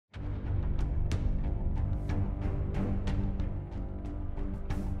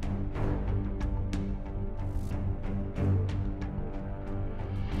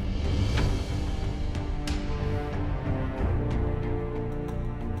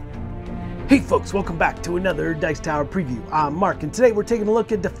Hey folks, welcome back to another Dice Tower preview. I'm Mark, and today we're taking a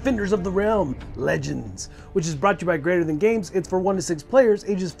look at Defenders of the Realm Legends, which is brought to you by Greater Than Games. It's for 1 to 6 players,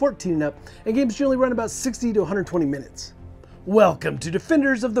 ages 14 and up, and games generally run about 60 to 120 minutes. Welcome to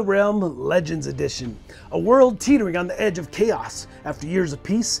Defenders of the Realm Legends Edition, a world teetering on the edge of chaos. After years of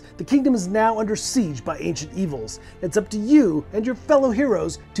peace, the kingdom is now under siege by ancient evils. It's up to you and your fellow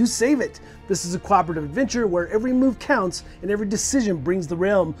heroes to save it. This is a cooperative adventure where every move counts and every decision brings the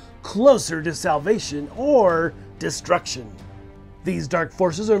realm closer to salvation or destruction. These dark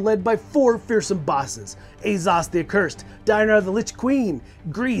forces are led by 4 fearsome bosses: Azos the Accursed, Diana the Lich Queen,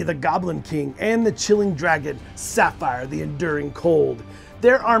 Gree the Goblin King, and the Chilling Dragon, Sapphire the Enduring Cold.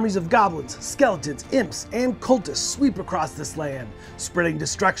 Their armies of goblins, skeletons, imps, and cultists sweep across this land, spreading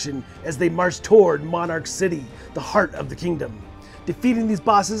destruction as they march toward Monarch City, the heart of the kingdom. Defeating these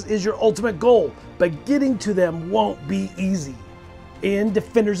bosses is your ultimate goal, but getting to them won't be easy. In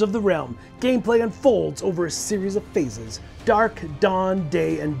Defenders of the Realm, gameplay unfolds over a series of phases: dark, dawn,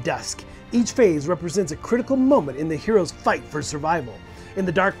 day, and dusk. Each phase represents a critical moment in the hero's fight for survival. In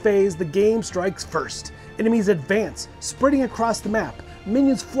the dark phase, the game strikes first. Enemies advance, spreading across the map.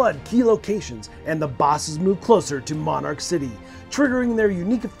 Minions flood key locations, and the bosses move closer to Monarch City, triggering their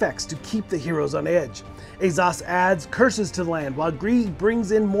unique effects to keep the heroes on edge. Azos adds curses to the land, while Gree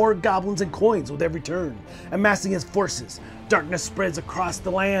brings in more goblins and coins with every turn, amassing his forces. Darkness spreads across the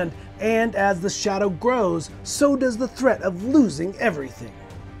land, and as the shadow grows, so does the threat of losing everything.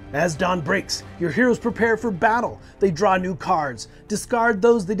 As dawn breaks, your heroes prepare for battle. They draw new cards, discard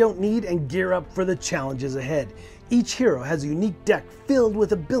those they don't need, and gear up for the challenges ahead. Each hero has a unique deck filled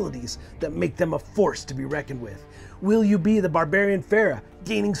with abilities that make them a force to be reckoned with. Will you be the Barbarian Farah,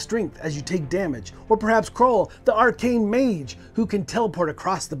 gaining strength as you take damage, or perhaps Kroll, the Arcane Mage, who can teleport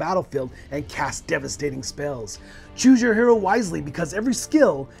across the battlefield and cast devastating spells? Choose your hero wisely, because every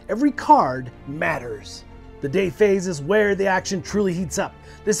skill, every card matters. The day phase is where the action truly heats up.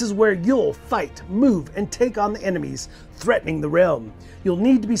 This is where you'll fight, move, and take on the enemies threatening the realm. You'll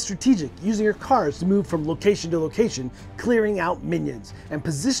need to be strategic, using your cards to move from location to location, clearing out minions, and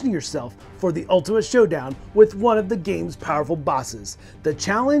positioning yourself for the ultimate showdown with one of the game's powerful bosses. The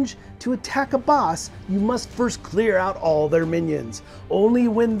challenge? To attack a boss, you must first clear out all their minions. Only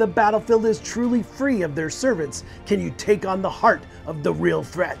when the battlefield is truly free of their servants can you take on the heart of the real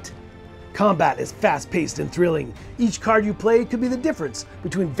threat. Combat is fast-paced and thrilling. Each card you play could be the difference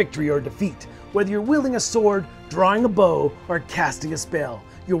between victory or defeat. Whether you're wielding a sword, drawing a bow, or casting a spell,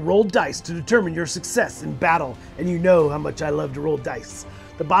 you'll roll dice to determine your success in battle, and you know how much I love to roll dice.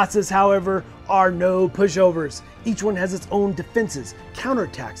 The bosses, however, are no pushovers. Each one has its own defenses,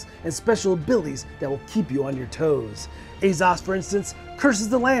 counterattacks, and special abilities that will keep you on your toes. Azos, for instance, curses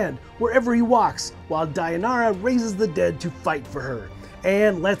the land wherever he walks, while Dianara raises the dead to fight for her.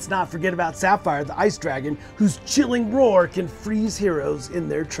 And let's not forget about Sapphire, the Ice Dragon, whose chilling roar can freeze heroes in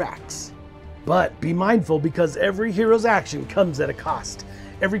their tracks. But be mindful, because every hero's action comes at a cost.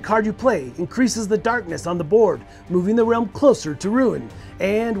 Every card you play increases the darkness on the board, moving the realm closer to ruin.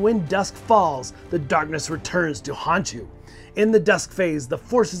 And when dusk falls, the darkness returns to haunt you. In the dusk phase, the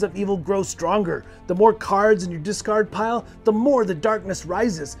forces of evil grow stronger. The more cards in your discard pile, the more the darkness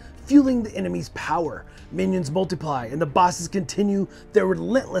rises, fueling the enemy's power. Minions multiply, and the bosses continue their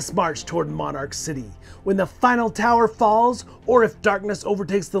relentless march toward Monarch City. When the final tower falls, or if darkness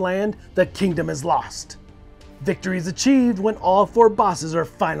overtakes the land, the kingdom is lost. Victory is achieved when all 4 bosses are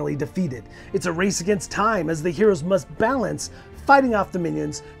finally defeated. It's a race against time, as the heroes must balance fighting off the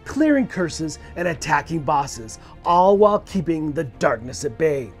minions, clearing curses, and attacking bosses, all while keeping the darkness at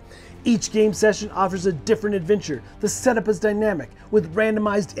bay. Each game session offers a different adventure. The setup is dynamic, with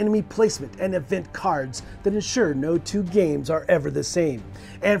randomized enemy placement and event cards that ensure no 2 games are ever the same.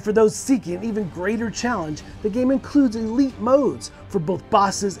 And for those seeking an even greater challenge, the game includes elite modes for both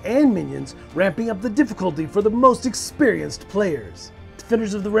bosses and minions, ramping up the difficulty for the most experienced players.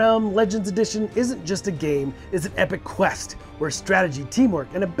 Defenders of the Realm Legends Edition isn't just a game, it's an epic quest where strategy, teamwork,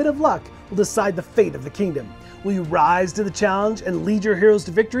 and a bit of luck will decide the fate of the kingdom. Will you rise to the challenge and lead your heroes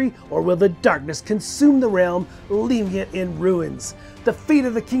to victory, or will the darkness consume the realm, leaving it in ruins? The fate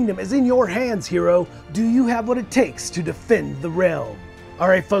of the kingdom is in your hands, hero. Do you have what it takes to defend the realm?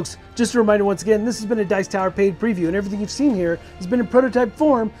 Alright folks, just a reminder once again, this has been a Dice Tower paid preview, and everything you've seen here has been in prototype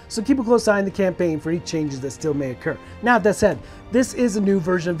form, so keep a close eye on the campaign for any changes that still may occur. Now that said, this is a new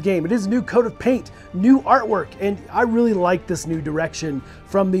version of the game. It is a new coat of paint, new artwork, and I really like this new direction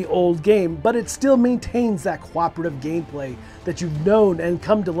from the old game, but it still maintains that cooperative gameplay that you've known and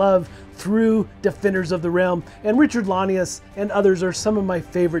come to love through Defenders of the Realm. And Richard Lanius and others are some of my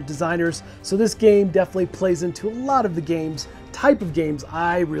favorite designers, so this game definitely plays into a lot of the games type of games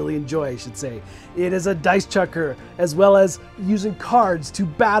I really enjoy, I should say. It is a dice chucker, as well as using cards to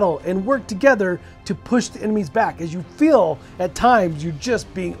battle and work together to push the enemies back, as you feel at times you're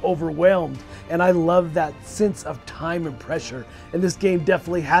just being overwhelmed. And I love that sense of time and pressure. And this game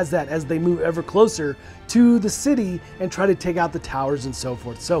definitely has that as they move ever closer to the city and try to take out the towers and so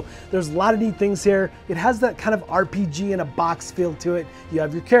forth. So there's a lot of neat things here. It has that kind of RPG in a box feel to it. You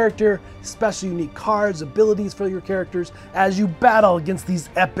have your character, special unique cards, abilities for your characters as you battle against these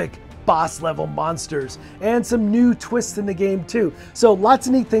epic boss level monsters, and some new twists in the game too. So lots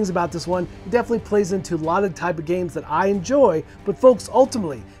of neat things about this one. It definitely plays into a lot of the type of games that I enjoy, but folks,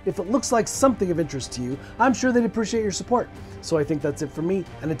 ultimately, if it looks like something of interest to you, I'm sure they'd appreciate your support. So I think that's it for me,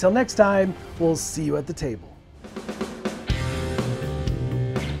 and until next time, we'll see you at the table.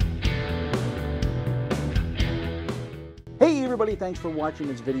 Hey everybody, thanks for watching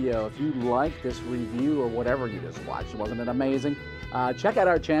this video. If you like this review or whatever you just watched, wasn't it amazing? Check out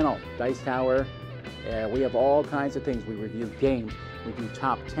our channel, Dice Tower. We have all kinds of things. We review games, we do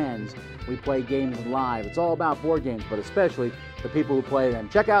top 10s, we play games live. It's all about board games, but especially the people who play them.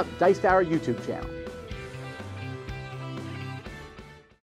 Check out Dice Tower YouTube channel.